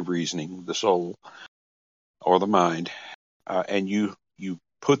seat of reasoning, the soul or the mind, and you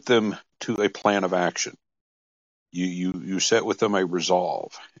put them to a plan of action. You set with them a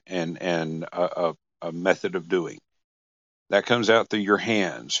resolve and a method of doing. That comes out through your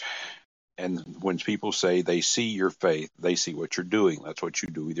hands. And when people say they see your faith, they see what you're doing. That's what you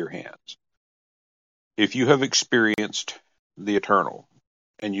do with your hands. If you have experienced the eternal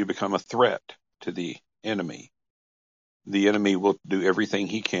and you become a threat to the enemy will do everything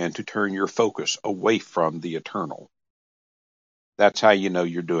he can to turn your focus away from the eternal. That's how you know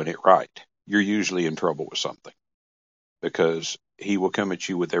you're doing it right. You're usually in trouble with something, because he will come at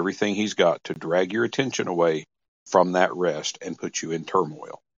you with everything he's got to drag your attention away from that rest and put you in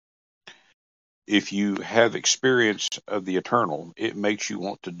turmoil. If you have experience of the eternal, it makes you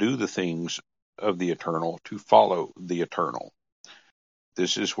want to do the things of the eternal, to follow the eternal.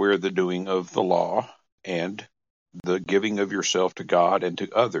 This is where the doing of the law and the giving of yourself to God and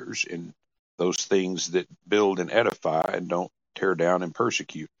to others in those things that build and edify and don't tear down and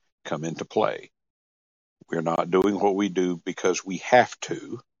persecute come into play. We're not doing what we do because we have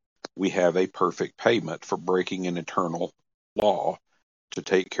to. We have a perfect payment for breaking an eternal law to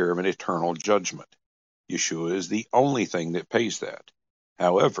take care of an eternal judgment. Yeshua is the only thing that pays that.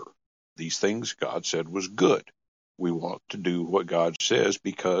 However, these things God said was good. We want to do what God says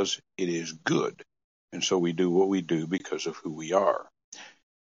because it is good. And so we do what we do because of who we are.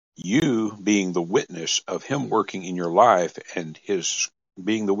 You being the witness of him working in your life and his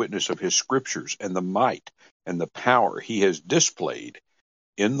being the witness of his scriptures and the might and the power he has displayed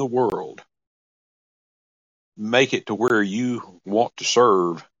in the world, make it to where you want to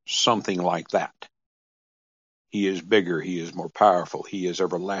serve something like that. He is bigger. He is more powerful. He is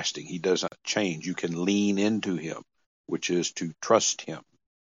everlasting. He doesn't change. You can lean into him, which is to trust him.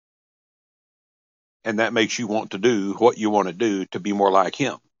 And that makes you want to do what you want to do to be more like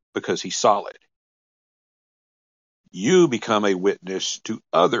him, because he's solid. You become a witness to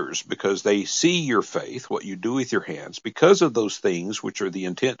others because they see your faith, what you do with your hands, because of those things which are the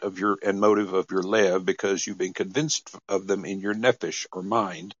intent of your and motive of your lev, because you've been convinced of them in your nephesh or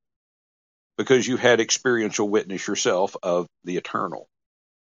mind, because you had experiential witness yourself of the eternal.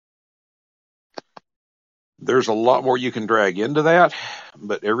 There's a lot more you can drag into that,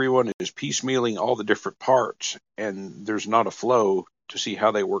 but everyone is piecemealing all the different parts, and there's not a flow to see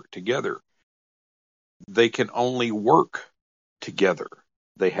how they work together. They can only work together.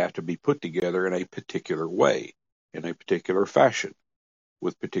 They have to be put together in a particular way, in a particular fashion,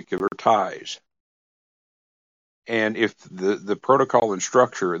 with particular ties. And if the protocol and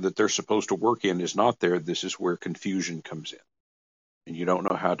structure that they're supposed to work in is not there, this is where confusion comes in. And you don't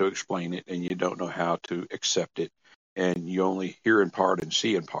know how to explain it, and you don't know how to accept it, and you only hear in part and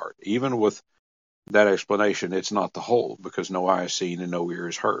see in part. Even with that explanation, it's not the whole, because no eye is seen and no ear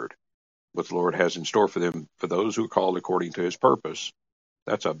is heard. What the Lord has in store for them, for those who are called according to his purpose,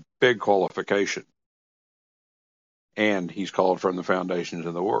 that's a big qualification. And he's called from the foundations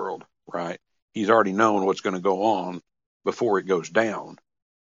of the world, right? He's already known what's going to go on before it goes down.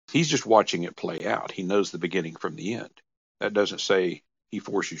 He's just watching it play out. He knows the beginning from the end. That doesn't say he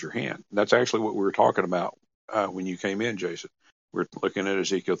forces your hand. That's actually what we were talking about when you came in, Jason. We're looking at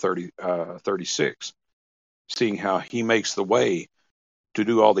Ezekiel 36, seeing how he makes the way to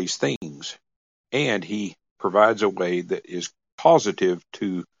do all these things, and he provides a way that is positive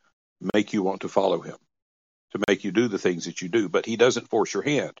to make you want to follow him, to make you do the things that you do. But he doesn't force your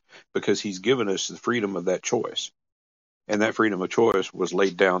hand, because he's given us the freedom of that choice. And that freedom of choice was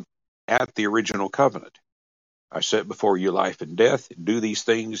laid down at the original covenant. I set before you life and death. Do these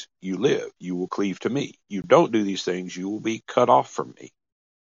things, you live. You will cleave to me. You don't do these things, you will be cut off from me.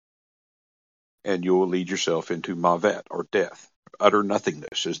 And you will lead yourself into mavet, or death, utter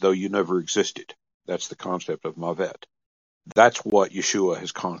nothingness, as though you never existed. That's the concept of mavet. That's what Yeshua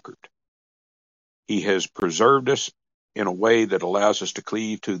has conquered. He has preserved us in a way that allows us to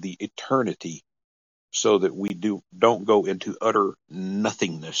cleave to the eternity, so that we don't go into utter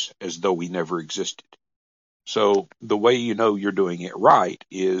nothingness as though we never existed. So the way you know you're doing it right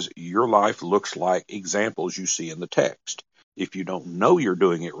is your life looks like examples you see in the text. If you don't know you're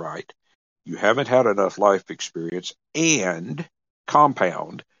doing it right, you haven't had enough life experience, and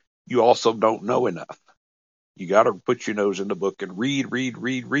compound, you also don't know enough. You got to put your nose in the book and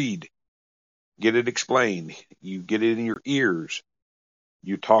read. Get it explained. You get it in your ears.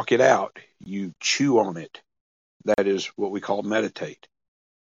 You talk it out. You chew on it. That is what we call meditate.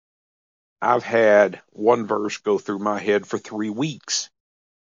 I've had one verse go through my head for 3 weeks.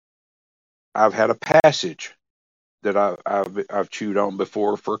 I've had a passage that I've chewed on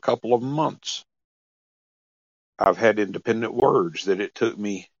before for a couple of months. I've had independent words that it took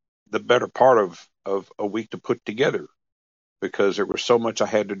me the better part of a week to put together because there was so much I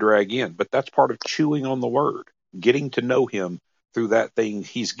had to drag in. But that's part of chewing on the word, getting to know him through that thing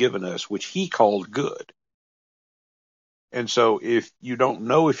he's given us, which he called good. And so if you don't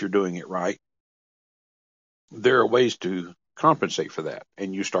know if you're doing it right, there are ways to compensate for that.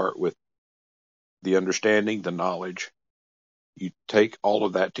 And you start with the understanding, the knowledge. You take all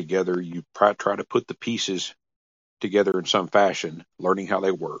of that together. You try to put the pieces together in some fashion, learning how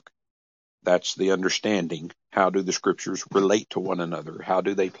they work. That's the understanding. How do the scriptures relate to one another? How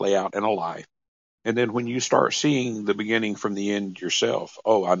do they play out in a life? And then when you start seeing the beginning from the end yourself,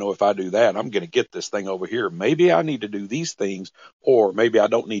 oh, I know if I do that, I'm going to get this thing over here. Maybe I need to do these things, or maybe I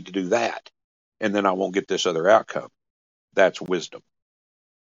don't need to do that. And then I won't get this other outcome. That's wisdom.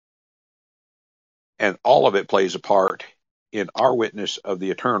 And all of it plays a part in our witness of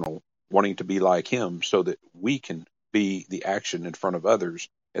the eternal, wanting to be like him so that we can be the action in front of others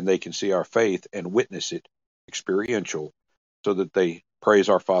and they can see our faith and witness it experiential so that they praise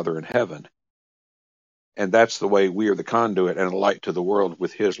our Father in heaven. And that's the way we are the conduit and a light to the world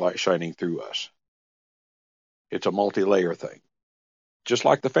with his light shining through us. It's a multi-layer thing, just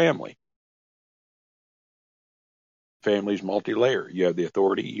like the family. Family's multi-layer. You have the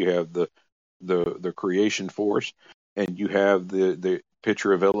authority, you have the creation force, and you have the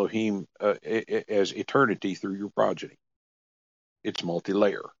picture of Elohim as eternity through your progeny. It's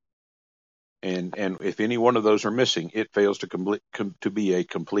multi-layer. And if any one of those are missing, it fails to be a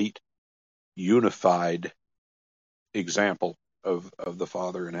complete, unified example of the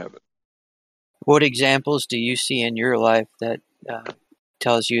Father in heaven. What examples do you see in your life that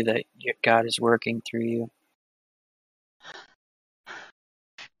tells you that God is working through you?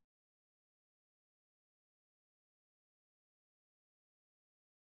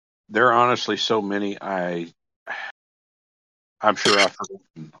 There are honestly so many. I'm sure I've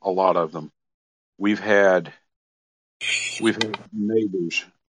forgotten a lot of them. We've had neighbors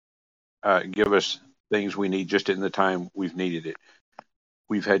give us things we need just in the time we've needed it.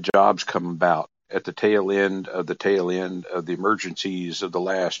 We've had jobs come about at the tail end of the emergencies of the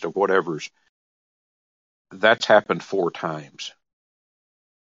last of whatever's. That's happened 4 times.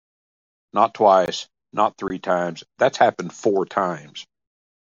 Not twice, not 3 times. That's happened 4 times.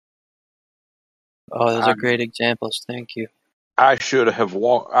 Oh, those I, are great examples. Thank you. I should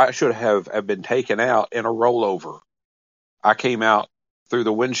have been taken out in a rollover. I came out through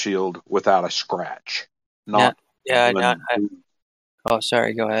the windshield without a scratch. Not, Not yeah, not. one. Oh,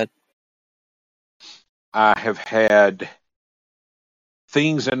 sorry. Go ahead. I have had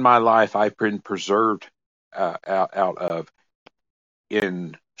things in my life I've been preserved out of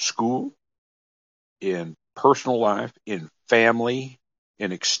in school, in personal life, in family,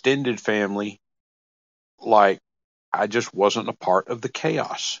 in extended family. Like I just wasn't a part of the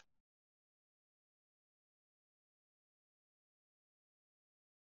chaos.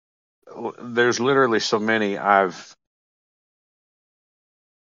 There's literally so many.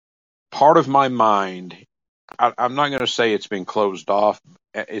 Part of my mind, I'm not going to say it's been closed off.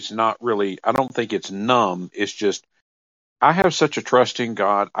 It's not really, I don't think it's numb. It's just, I have such a trust in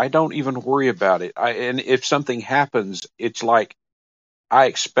God. I don't even worry about it. And if something happens, it's like I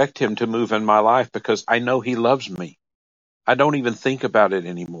expect him to move in my life because I know he loves me. I don't even think about it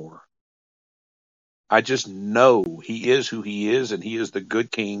anymore. I just know he is who he is and he is the good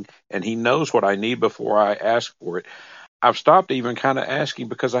king and he knows what I need before I ask for it. I've stopped even kind of asking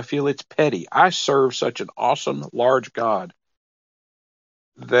because I feel it's petty. I serve such an awesome, large God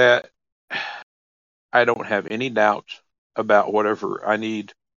that I don't have any doubts about whatever I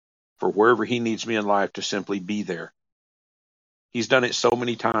need for wherever he needs me in life to simply be there. He's done it so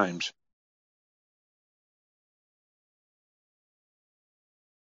many times.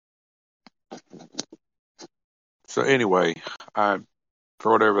 So anyway,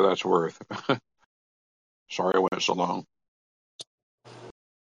 for whatever that's worth. Sorry I went so long.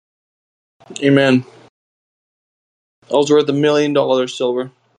 Amen. I was worth $1 million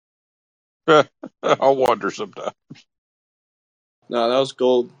silver. I wonder sometimes. No, that was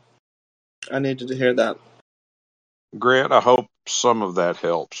gold. I needed to hear that. Grant, I hope some of that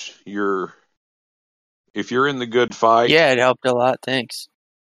helps. If you're in the good fight, Yeah, it helped a lot. Thanks.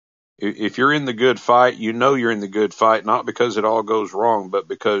 if you're in the good fight, you know you're in the good fight, not because it all goes wrong, but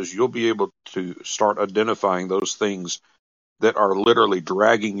because you'll be able to start identifying those things that are literally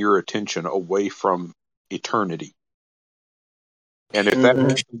dragging your attention away from eternity. And if that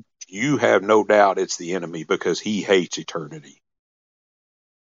happens, you have no doubt it's the enemy because he hates eternity.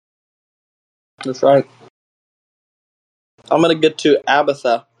 That's right. I'm going to get to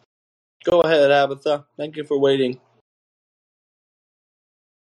Abatha. Go ahead, Abatha. Thank you for waiting.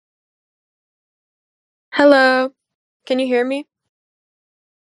 Hello. Can you hear me?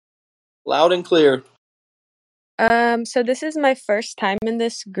 Loud and clear. So this is my first time in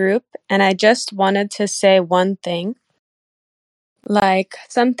this group, and I just wanted to say one thing. Like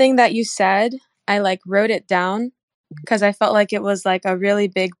something that you said, I wrote it down because I felt like it was like a really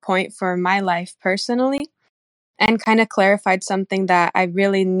big point for my life personally and kind of clarified something that I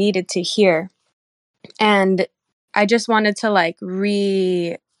really needed to hear. And I just wanted to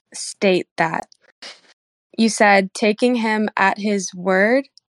restate that. You said taking him at his word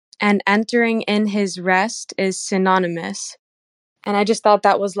and entering in his rest is synonymous. And I just thought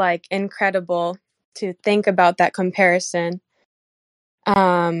that was incredible to think about that comparison.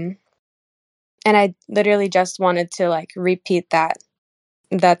 And I literally just wanted to repeat that.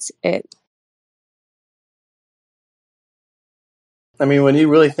 That's it. I mean, when you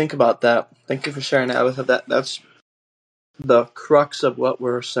really think about that, thank you for sharing that with us. That's the crux of what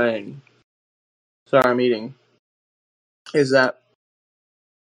we're saying. So our meeting is that,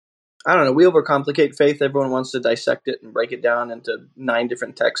 I don't know, we overcomplicate faith. Everyone wants to dissect it and break it down into 9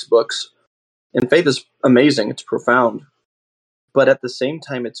 different textbooks. And faith is amazing. It's profound. But at the same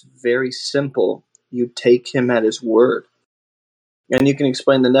time, it's very simple. You take him at his word. And you can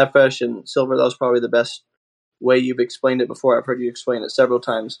explain the Nefesh, and Silver, that was probably the best way you've explained it before. I've heard you explain it several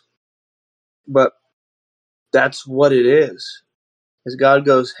times. But that's what it is. As God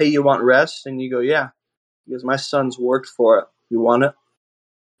goes, hey, you want rest? And you go, yeah. He goes, my son's worked for it. You want it?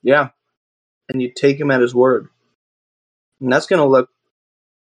 Yeah. And you take him at his word. And that's going to look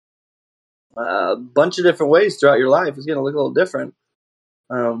a bunch of different ways throughout your life. It's going to look a little different.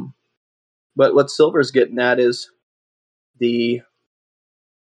 But what Silver's getting at is you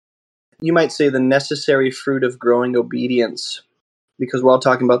might say, the necessary fruit of growing obedience, because we're all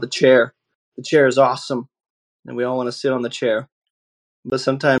talking about the chair. The chair is awesome, and we all want to sit on the chair. But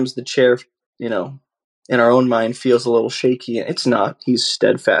sometimes the chair, in our own mind feels a little shaky. It's not. He's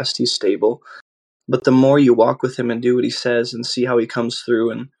steadfast. He's stable. But the more you walk with him and do what he says and see how he comes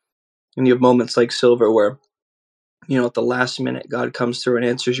through, and you have moments like Silver where, at the last minute, God comes through and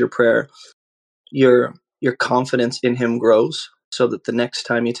answers your prayer, your confidence in him grows, so that the next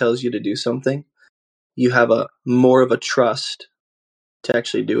time he tells you to do something, you have a more of a trust to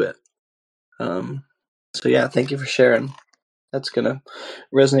actually do it. So yeah, thank you for sharing. That's gonna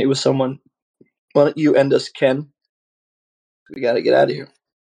resonate with someone. Why don't you end us, Ken? We got to get out of here.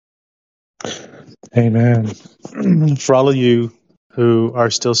 Amen. For all of you who are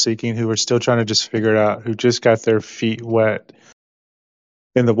still seeking, who are still trying to just figure it out, who just got their feet wet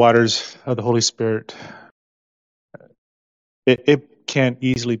in the waters of the Holy Spirit, it can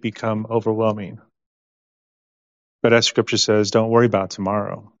easily become overwhelming. But as Scripture says, don't worry about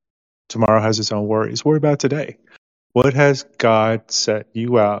tomorrow. Tomorrow has its own worries. Worry about today. What has God set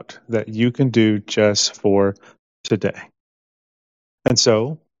you out that you can do just for today? And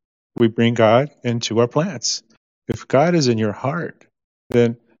so we bring God into our plans. If God is in your heart,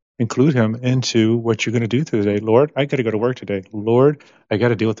 then include him into what you're going to do through the day. Lord, I got to go to work today. Lord, I got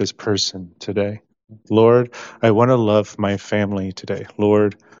to deal with this person today. Lord, I want to love my family today.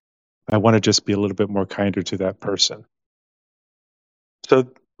 Lord, I want to just be a little bit more kinder to that person. So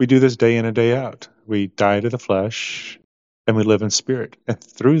we do this day in and day out. We die to the flesh and we live in spirit. And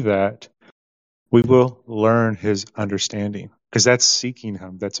through that, we will learn his understanding, because that's seeking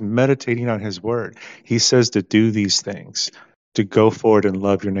him. That's meditating on his word. He says to do these things, to go forward and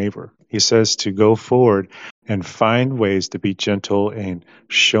love your neighbor. He says to go forward and find ways to be gentle and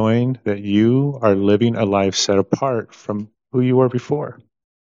showing that you are living a life set apart from who you were before.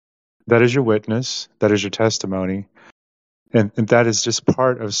 That is your witness. That is your testimony. And that is just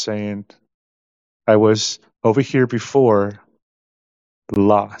part of saying, I was over here before,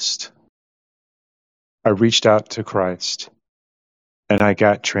 lost. I reached out to Christ and I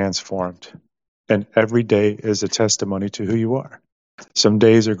got transformed. And every day is a testimony to who you are. Some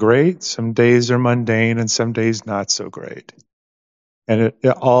days are great, some days are mundane, and some days not so great. And it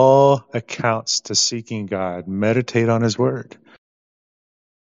all accounts to seeking God, meditate on his word.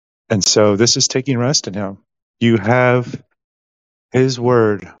 And so this is taking rest in him. You have his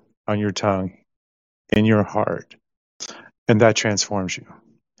word on your tongue, in your heart, and that transforms you.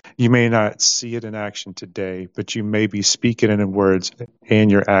 You may not see it in action today, but you may be speaking it in words,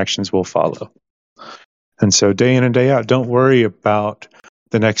 and your actions will follow. And so day in and day out, don't worry about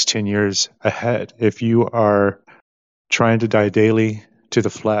the next 10 years ahead. If you are trying to die daily to the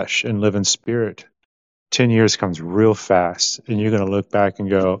flesh and live in spirit, 10 years comes real fast, and you're going to look back and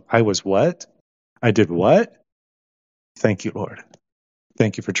go, I was what? I did what? Thank you, Lord.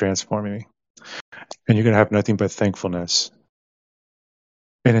 Thank you for transforming me. And you're going to have nothing but thankfulness.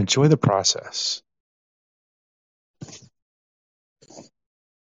 And enjoy the process.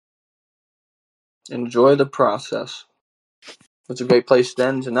 Enjoy the process. That's a great place to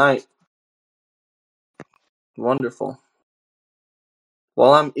end tonight. Wonderful.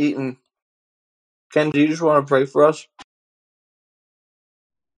 While I'm eating, Ken, do you just want to pray for us?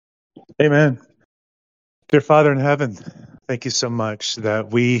 Amen. Dear Father in heaven, thank you so much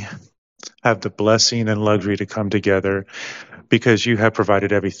that we have the blessing and luxury to come together because you have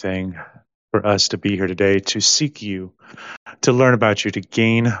provided everything for us to be here today, to seek you, to learn about you, to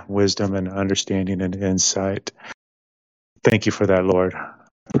gain wisdom and understanding and insight. Thank you for that, Lord.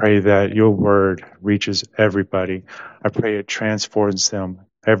 I pray that your word reaches everybody. I pray it transforms them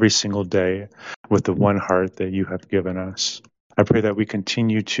every single day with the one heart that you have given us. I pray that we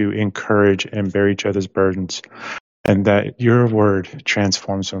continue to encourage and bear each other's burdens and that your word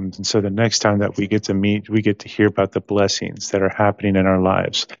transforms them. And so the next time that we get to meet, we get to hear about the blessings that are happening in our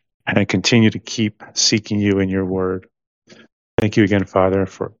lives and continue to keep seeking you in your word. Thank you again, Father,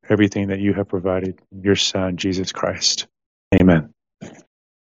 for everything that you have provided in your Son, Jesus Christ. Amen.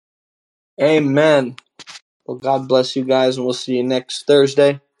 Amen. Well, God bless you guys, and we'll see you next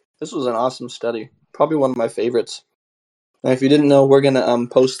Thursday. This was an awesome study. Probably one of my favorites. And if you didn't know, we're going to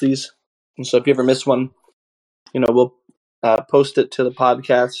post these. And so if you ever miss one, we'll post it to the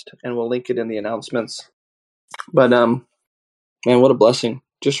podcast, and we'll link it in the announcements. But, man, what a blessing.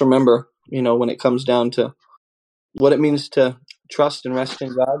 Just remember, when it comes down to what it means to trust and rest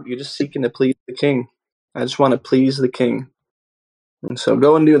in God, you're just seeking to please the King. I just want to please the King. And so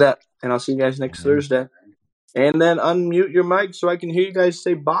go and do that, and I'll see you guys next Thursday. And then unmute your mic so I can hear you guys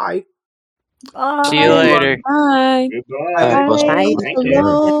say bye. Bye. See you later. Bye. Goodbye. Bye. Thank you.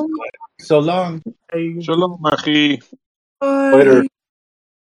 Shalom. So long. Shalom, Machi. Later.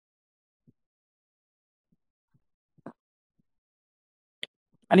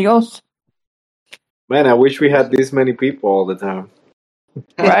 Adios. Man, I wish we had this many people all the time.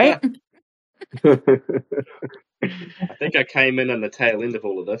 Right? I think I came in on the tail end of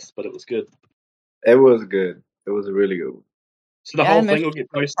all of this, but it was good. It was good. It was really good. So the Yeah, I whole missed thing will get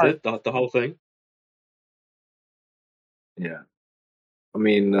the part. posted. The whole thing. Yeah. I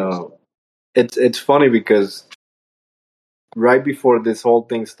mean, it's funny because right before this whole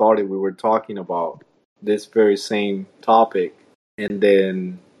thing started, we were talking about this very same topic, and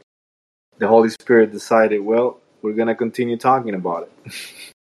then the Holy Spirit decided, well, we're gonna continue talking about it.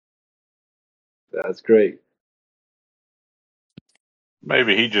 That's great.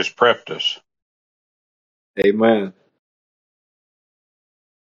 Maybe he just prepped us. Amen.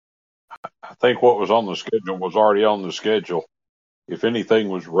 I think what was on the schedule was already on the schedule. If anything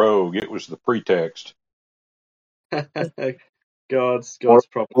was rogue, it was the pretext. God's Or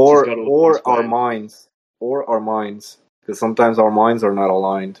providence. He's or got all things or our planned. minds, because sometimes our minds are not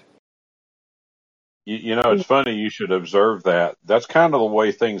aligned. You know, it's funny you should observe that. That's kind of the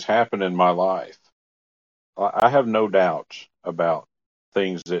way things happen in my life. I have no doubts about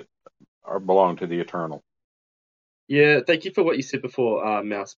things that belong to the eternal. Yeah, thank you for what you said before,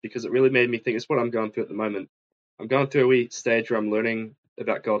 Mouse, because it really made me think. It's what I'm going through at the moment. I'm going through a wee stage where I'm learning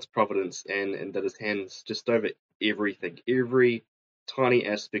about God's providence and that His hands just over everything, every tiny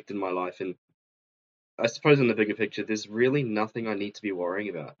aspect in my life. And I suppose in the bigger picture, there's really nothing I need to be worrying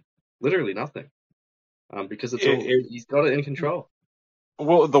about. Literally nothing, because He's got it in control.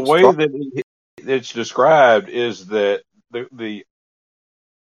 Well, the way that it's described is that the